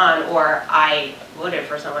no longer on, or I voted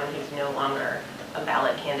for someone who's no longer a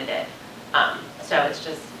valid candidate. So it's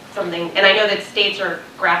just something, and I know that states are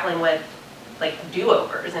grappling with like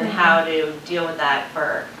do-overs and how to deal with that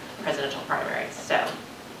for presidential primaries. So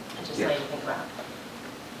it's just something to think about.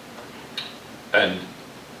 And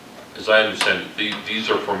as I understand it, these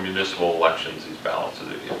are for municipal elections, these ballots.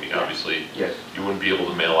 I mean, obviously, Yes. you wouldn't be able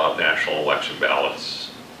to mail out national election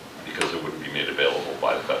ballots because it wouldn't be made available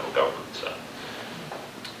by the federal government, so.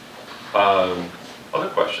 Other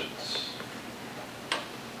questions?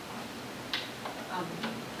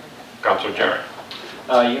 Councilor Jarrett.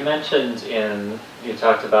 You mentioned you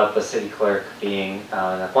talked about the city clerk being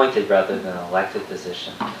an appointed rather than an elected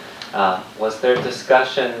position. Was there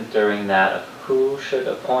discussion during that of who should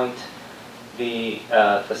appoint the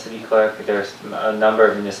city clerk? There's a number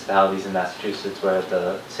of municipalities in Massachusetts where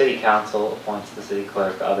the city council appoints the city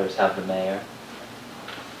clerk, others have the mayor.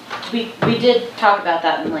 We did talk about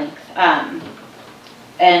that in length.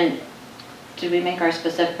 And did we make our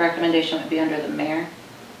specific recommendation would be under the mayor?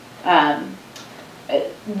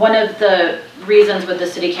 One of the reasons with the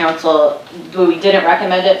city council, we didn't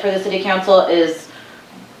recommend it for the city council, is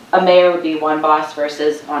a mayor would be one boss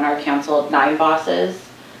versus on our council 9 bosses.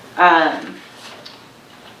 I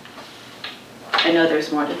know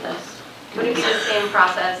there's more to this. Would it be the same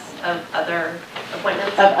process of other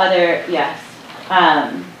appointments? Of other, yes.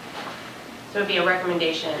 So it would be a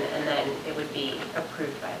recommendation and then it would be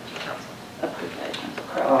approved by the council. Approved by the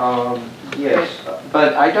council. Yes,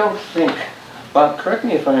 but I don't think, Bob, correct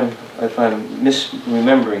me if I'm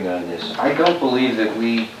misremembering on this. I don't believe that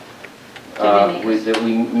we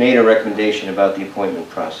made a recommendation about the appointment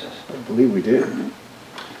process. I believe we did.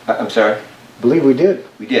 I'm sorry? I believe we did.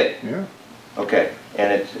 We did? Yeah. Okay,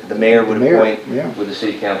 and the mayor would The mayor, appoint yeah. with the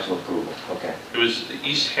city council approval, okay. It was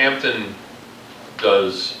East Hampton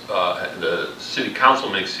does, the city council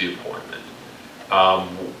makes the appointment.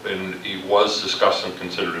 And it was discussed and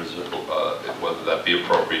considered as whether that be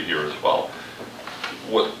appropriate here as well.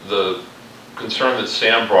 What the concern that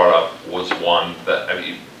Sam brought up was one that,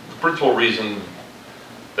 the principal reason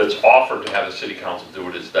that's offered to have the city council do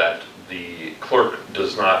it is that the clerk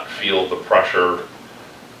does not feel the pressure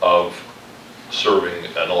of serving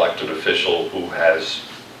an elected official who has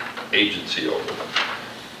agency over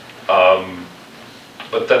them.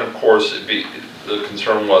 But then, of course, the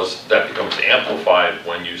concern was that becomes amplified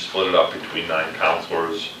when you split it up between 9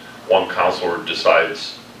 councilors. One councilor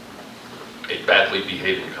decides, a badly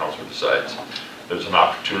behaving councilor decides, there's an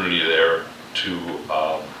opportunity there to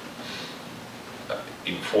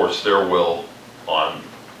enforce their will on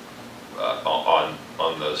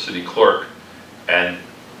the city clerk, and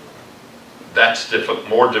that's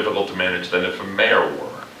more difficult to manage than if a mayor were.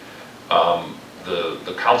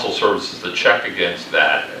 The council serves as the check against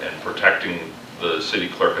that and protecting the city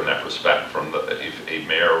clerk in that respect from if a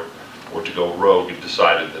mayor were to go rogue and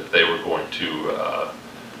decided that they were going to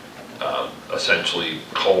essentially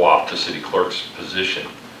co-opt the city clerk's position,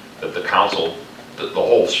 that the council, the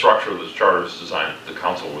whole structure of the charter is designed, the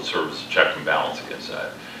council would serve as a check and balance against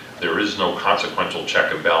that. There is no consequential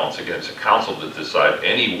check and balance against a council to decide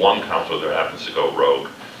any one councilor that happens to go rogue,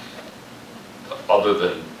 other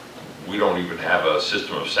than we don't even have a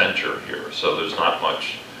system of censure here, so there's not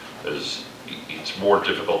much, it's more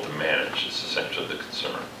difficult to manage, is essentially the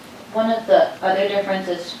concern. One of the other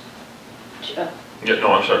differences, Yeah,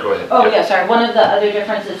 no, I'm sorry, go ahead. oh yeah, sorry, one of the other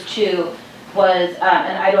differences too was,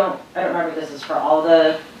 and I don't remember if this is for all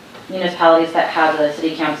the municipalities that have the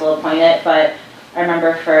city council appointed, but I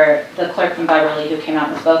remember for the clerk from Beverly who came out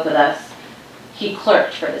and spoke with us, he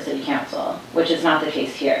clerked for the city council, which is not the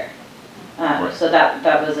case here. Right. So that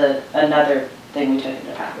was another thing we took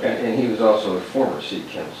into account. And he was also a former city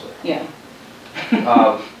councilor. Yeah.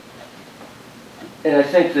 And I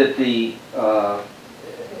think that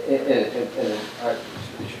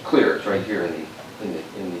it's clear, it's right here in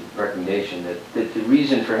the recommendation, that the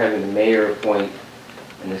reason for having the mayor appoint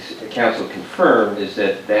and the council confirm is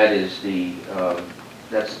that that's the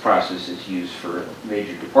process that's used for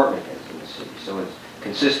major department heads in the city. So it's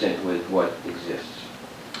consistent with what exists.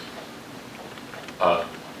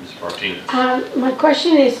 Ms. Martinez. My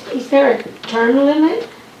question is there a term limit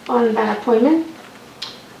on that appointment?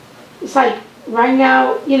 It's like, right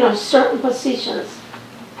now, certain positions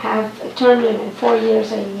have a term limit, 4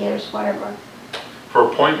 years, 8 years, whatever.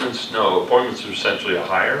 For appointments, no. Appointments are essentially a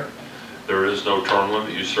hire. There is no term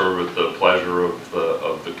limit. You serve at the pleasure of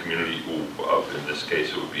the community, in this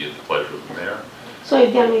case, it would be at the pleasure of the mayor. So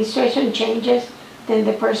if the administration changes, then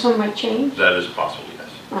the person might change? That is possible, yes.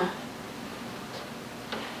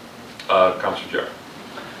 Councilor Jarrett.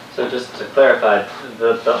 So just to clarify,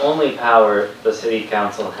 the only power the city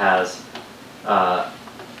council has,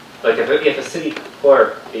 like if a city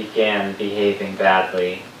clerk began behaving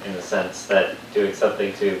badly in the sense that doing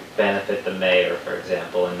something to benefit the mayor, for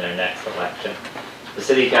example, in their next election, the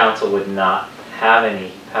city council would not have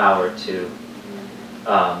any power to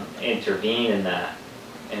intervene in that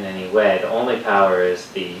in any way. The only power is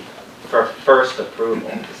the first approval.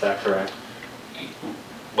 Is that correct?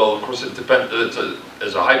 Well, of course, it depends.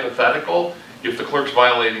 As a hypothetical, if the clerk's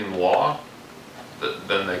violating the law,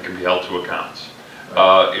 then they can be held to account.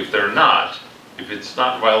 If they're not, if it's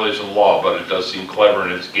not in violation of the law, but it does seem clever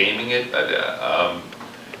and it's gaming it,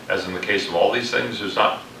 as in the case of all these things, there's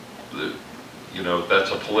not,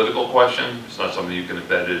 that's a political question. It's not something you can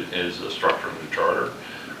embed it as a structure in the charter.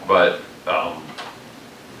 But,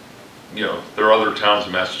 there are other towns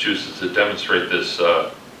in Massachusetts that demonstrate this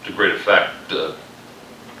to great effect.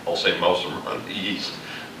 I'll say most of them are on the east,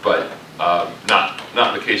 but not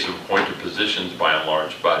in the case of appointed positions by and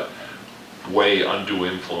large, but way undue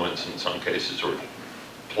influence in some cases, or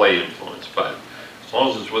play influence. But as long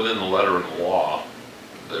as it's within the letter of the law,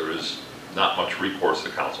 there is not much recourse the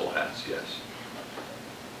council has, yes.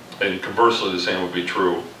 And conversely, the same would be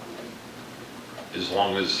true as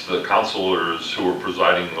long as the councilors who are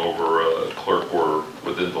presiding over a clerk were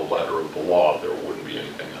within the letter of the law, there wouldn't be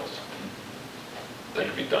anything else that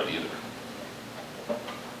could be done either.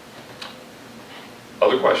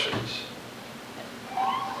 Other questions?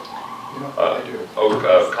 I do.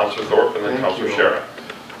 Councilor Thorpe and then Councilor Shara.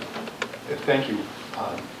 Thank you.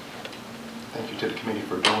 Thank you to the committee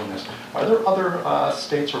for doing this. Are there other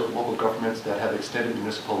states or local governments that have extended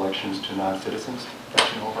municipal elections to non-citizens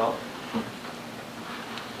that you know about?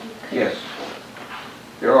 Yes,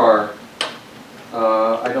 there are.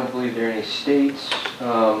 I don't believe there are any states.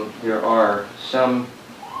 There are some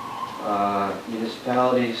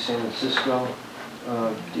municipalities. San Francisco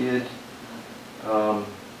did.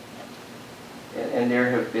 And there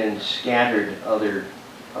have been scattered others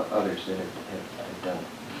that have done.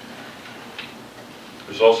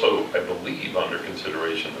 There's also, I believe, under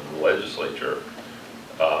consideration in the legislature,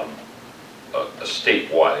 a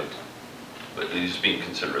statewide, it is being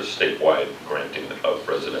considered a statewide granting of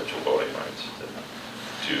residential voting rights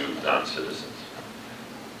to non-citizens.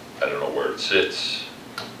 I don't know where it sits,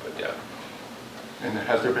 but yeah. And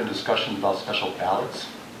has there been discussion about special ballots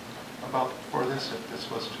for this, if this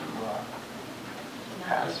was to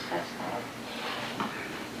pass?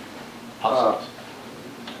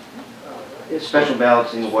 Special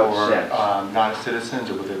ballots in what sense? For non-citizens,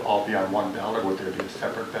 or would it all be on one ballot, or would there be a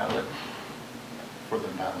separate ballot for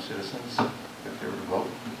the non-citizens if they were to vote?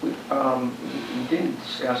 We didn't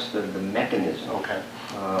discuss the mechanism. Okay.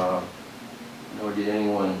 Nor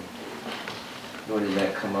did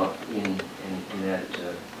that come up in that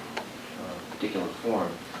particular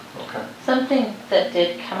form. Okay. Something that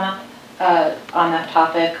did come up on that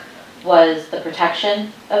topic was the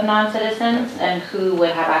protection of non-citizens and who would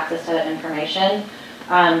have access to that information.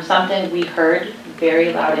 Something we heard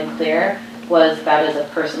very loud and clear was that is a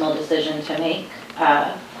personal decision to make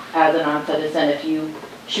as a non-citizen. If you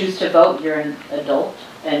choose to vote, you're an adult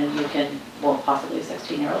and you can, well, possibly a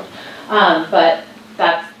 16-year-old, but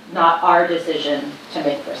that's not our decision to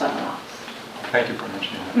make for someone else. Thank you for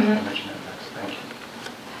mentioning that. Mm-hmm. Mentioning that next. Thank you.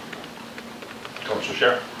 Councilor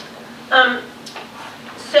Shara.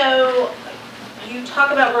 So you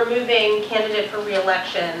talk about removing candidate for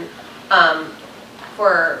re-election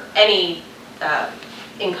for any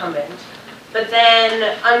incumbent, but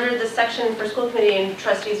then under the section for school committee and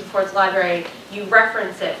trustees of Ford's Library, you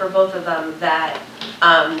reference it for both of them that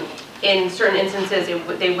in certain instances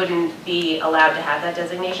they wouldn't be allowed to have that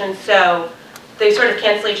designation. So they sort of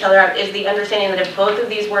cancel each other out. Is the understanding that if both of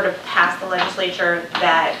these were to pass the legislature,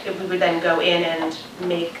 that we would then go in and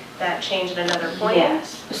make that change at another point?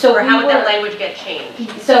 Yes. So or how would that language get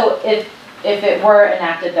changed? So if it were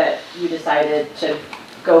enacted that you decided to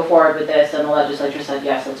go forward with this and the legislature said,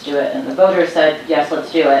 yes, let's do it, and the voters said, yes,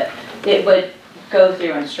 let's do it, it would go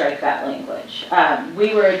through and strike that language.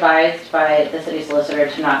 We were advised by the city solicitor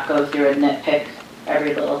to not go through and nitpick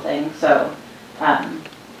every little thing, so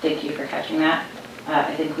thank you for catching that.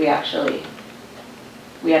 I think we had to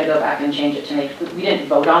go back and change it to make, we didn't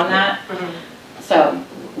vote on that, so.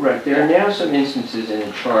 Right, there are now some instances in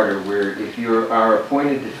the charter where if you are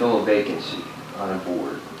appointed to fill a vacancy on a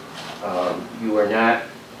board, you are not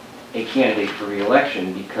a candidate for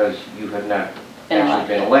re-election because you have not Been actually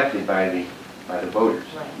been elected by the voters.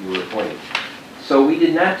 Right. You were appointed. So we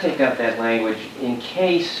did not take out that language in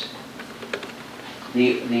case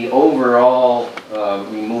the overall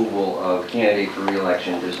removal of candidate for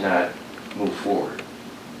re-election does not move forward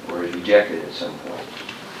or is rejected at some point.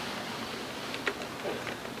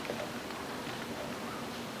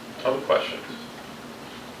 Other questions?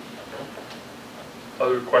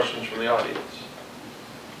 Other questions from the audience?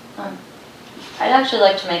 I'd actually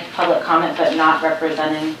like to make public comment, but not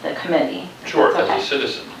representing the committee. Sure, That's okay. as a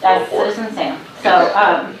citizen. Go As for it. Citizen Sam. So,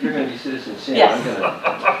 If you're going to be citizen Sam, Yes.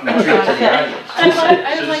 I'm going to retreat to the audience.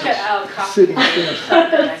 I'd like a copy. Sitting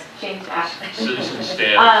there. James Ashley. Citizen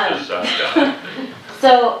stand is guy.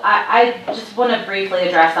 So I just want to briefly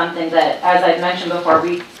address something that, as I've mentioned before,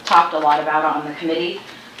 we talked a lot about on the committee.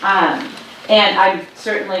 And I'm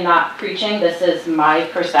certainly not preaching. This is my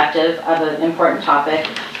perspective of an important topic.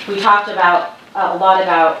 We talked about a lot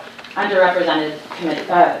about underrepresented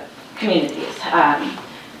communities.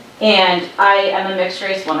 And I am a mixed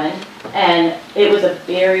race woman, and it was a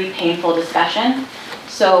very painful discussion.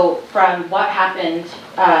 So from what happened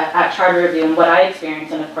at Charter Review and what I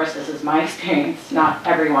experienced, and of course this is my experience, not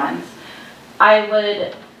everyone's, I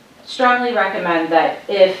would strongly recommend that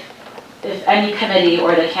if any committee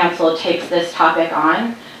or the council takes this topic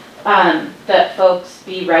on, that folks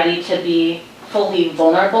be ready to be fully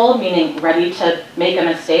vulnerable, meaning ready to make a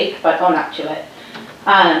mistake but own up to it,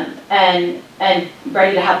 and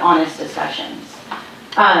ready to have honest discussions.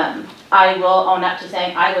 I will own up to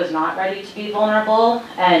saying I was not ready to be vulnerable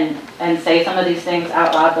and say some of these things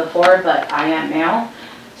out loud before, but I am now.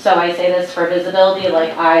 So I say this for visibility,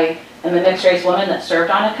 like I am a mixed race woman that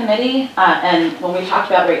served on a committee, and when we talked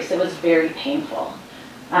about race, it was very painful.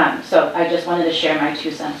 So I just wanted to share my 2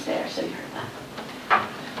 cents there, so you heard that.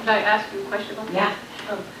 Can I ask you a question about that?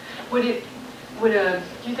 Yeah. Do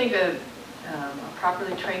you think a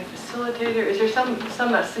properly trained facilitator, is there some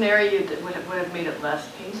scenario that would have made it less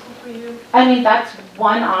painful for you? I mean, that's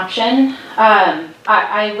one option.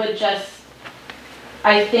 I would just,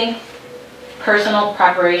 I think personal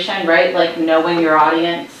preparation, right? Like knowing your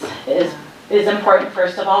audience is important,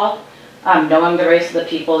 first of all. Knowing the race of the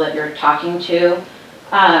people that you're talking to.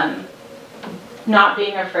 Not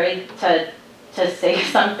being afraid to say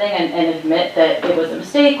something and admit that it was a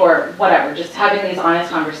mistake or whatever. Just having these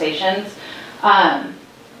honest conversations.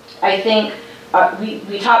 I think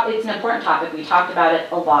we talked, it's an important topic. We talked about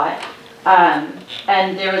it a lot.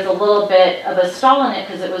 And there was a little bit of a stall in it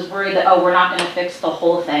because it was worried that, oh, we're not going to fix the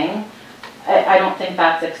whole thing. I don't think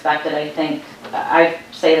that's expected. I think, I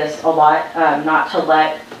say this a lot, not to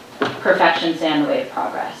let perfection stand in the way of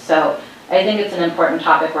progress. So I think it's an important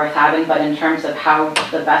topic worth having, but in terms of how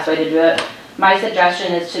the best way to do it, my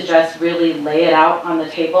suggestion is to just really lay it out on the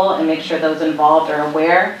table and make sure those involved are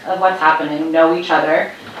aware of what's happening, know each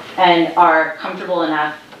other, and are comfortable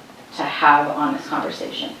enough to have honest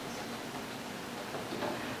conversations.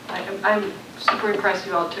 I'm super impressed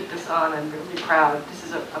you all took this on. I'm really proud. This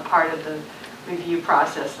is a part of the review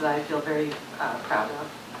process that I feel very proud of.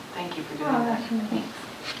 Thank you for doing that.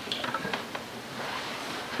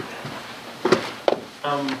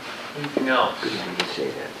 Anything else?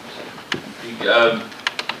 Say that.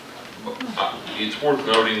 It's worth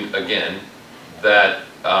noting again that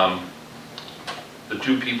the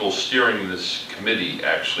 2 people steering this committee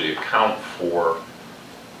actually account for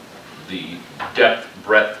the depth,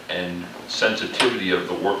 breadth, and sensitivity of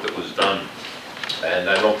the work that was done. And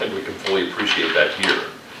I don't think we can fully appreciate that here.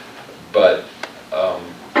 But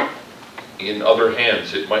in other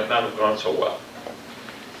hands, it might not have gone so well.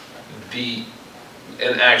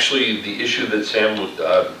 And actually, the issue that Sam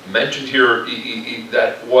mentioned here,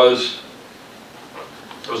 that was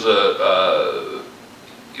it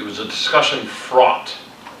was a discussion fraught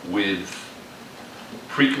with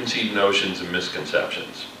preconceived notions and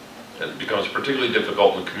misconceptions. And it becomes particularly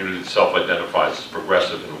difficult in a community that self-identifies as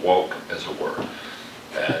progressive and woke, as it were.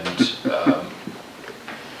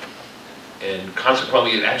 And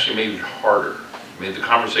consequently, it actually made it harder, made the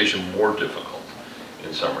conversation more difficult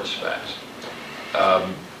in some respects.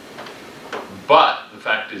 But the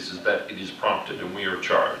fact is that it is prompted and we are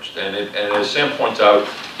charged. And as Sam points out,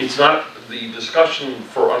 it's not, the discussion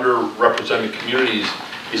for underrepresented communities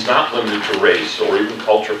is not limited to race or even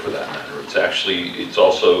culture for that matter. It's actually, it's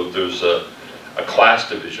also, there's a class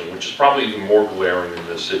division, which is probably even more glaring in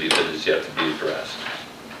this city that is yet to be addressed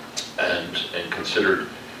and considered.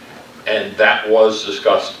 And that was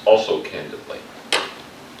discussed also candidly.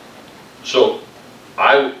 So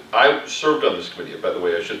I served on this committee. By the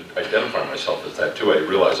way, I should identify myself as that too. I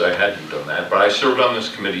realized I hadn't done that, but I served on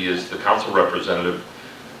this committee as the council representative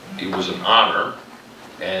it was an honor,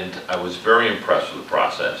 and I was very impressed with the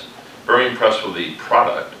process, very impressed with the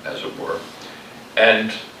product, as it were,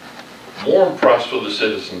 and more impressed with the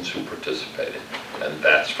citizens who participated. And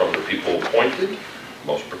that's from the people appointed,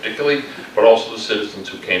 most particularly, but also the citizens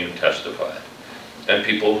who came and testified. And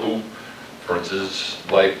people who, for instance,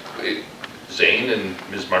 like Zane and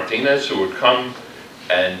Ms. Martinez, who would come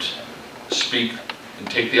and speak and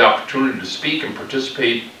take the opportunity to speak and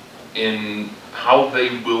participate in how they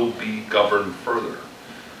will be governed further.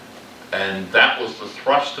 And that was the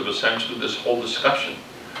thrust of essentially this whole discussion.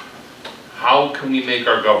 How can we make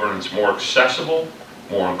our governance more accessible,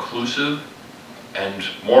 more inclusive, and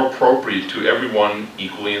more appropriate to everyone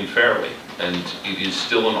equally and fairly? And it is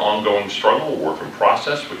still an ongoing struggle, a work in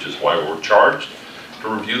process, which is why we're charged to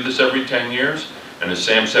review this every 10 years. And as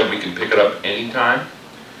Sam said, we can pick it up anytime.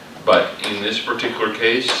 But in this particular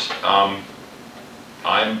case, I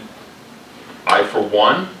for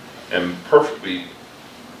one am perfectly,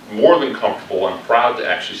 more than comfortable. I'm proud to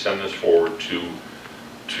actually send this forward to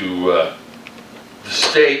the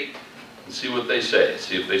state and see what they say,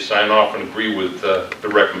 see if they sign off and agree with the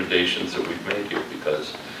recommendations that we've made here,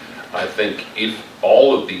 because I think if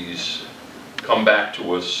all of these come back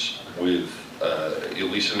to us with, at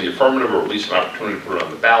least in the affirmative, or at least an opportunity to put it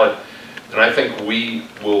on the ballot, then I think we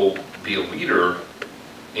will be a leader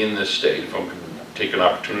in this state. If I'm going to take an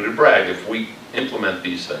opportunity to brag, if we implement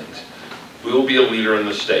these things, we will be a leader in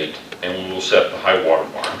the state, and we will set the high water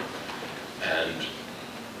mark. And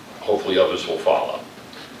hopefully others will follow.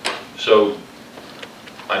 So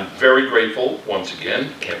I'm very grateful once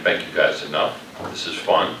again. Can't thank you guys enough. This is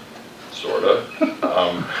fun, sort of.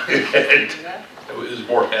 It was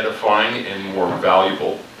more edifying and more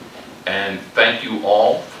valuable. And thank you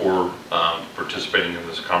all for participating in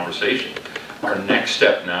this conversation. Our next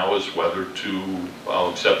step now is whether to, I'll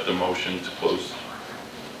accept the motion to close.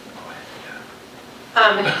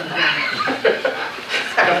 Sorry.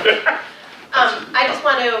 I just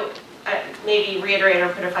want to maybe reiterate or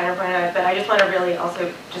put a finer point on it, but I just want to really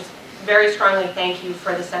also just very strongly thank you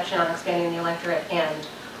for the section on expanding the electorate and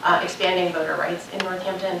expanding voter rights in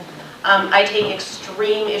Northampton. I take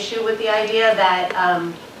extreme issue with the idea that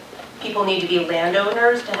people need to be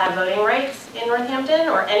landowners to have voting rights in Northampton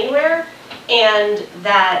or anywhere, and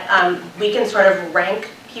that we can sort of rank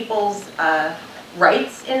people's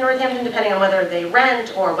rights in Northampton depending on whether they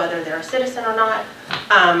rent or whether they're a citizen or not.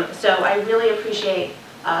 So I really appreciate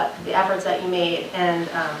the efforts that you made, and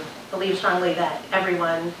believe strongly that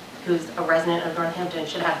everyone who's a resident of Northampton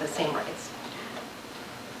should have the same rights.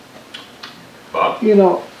 Bob? You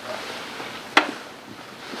know,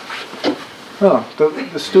 oh,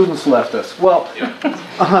 the students left us. Well,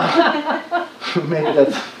 maybe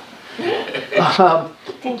that's...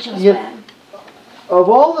 Of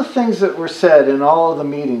all the things that were said in all of the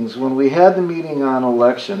meetings, when we had the meeting on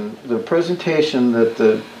election, the presentation that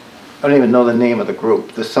the, I don't even know the name of the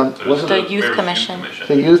group, the Youth Commission.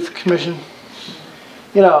 The Youth Commission.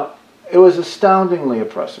 You know, it was astoundingly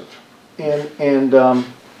oppressive. And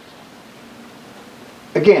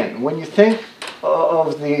again, when you think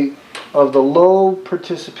of the low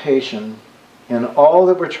participation and all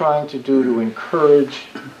that we're trying to do to encourage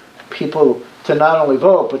people to not only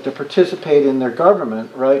vote, but to participate in their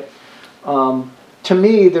government, right? To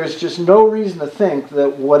me, there's just no reason to think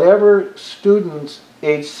that whatever students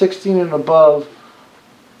age 16 and above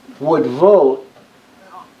would vote,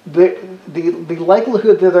 the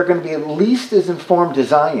likelihood that they're going to be at least as informed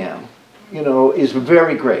as I am, you know, is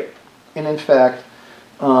very great. And in fact,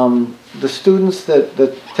 the students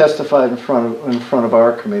that testified in front of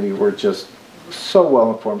our committee were just so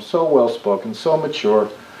well informed, so well spoken, so mature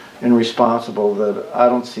and responsible that I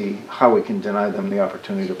don't see how we can deny them the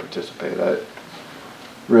opportunity to participate.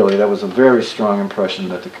 Really, that was a very strong impression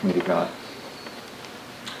that the committee got.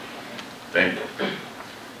 Thank you.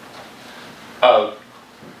 Councilor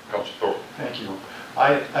Thorpe. Thank you.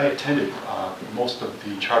 I attended most of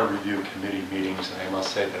the Charter Review Committee meetings, and I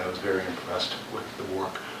must say that I was very impressed with the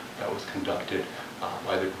work that was conducted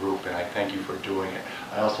by the group, and I thank you for doing it.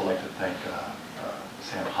 I also like to thank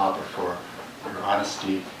Sam Hopper for your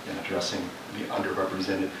honesty in addressing the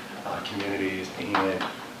underrepresented communities and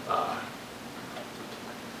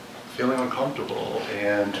feeling uncomfortable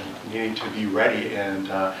and needing to be ready.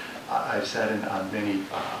 And I've sat in on many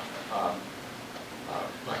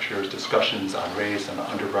lectures, discussions on race and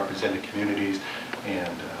underrepresented communities,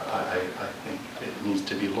 and I think it needs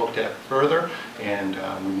to be looked at further, and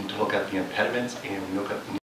we need to look at the impediments, and we look at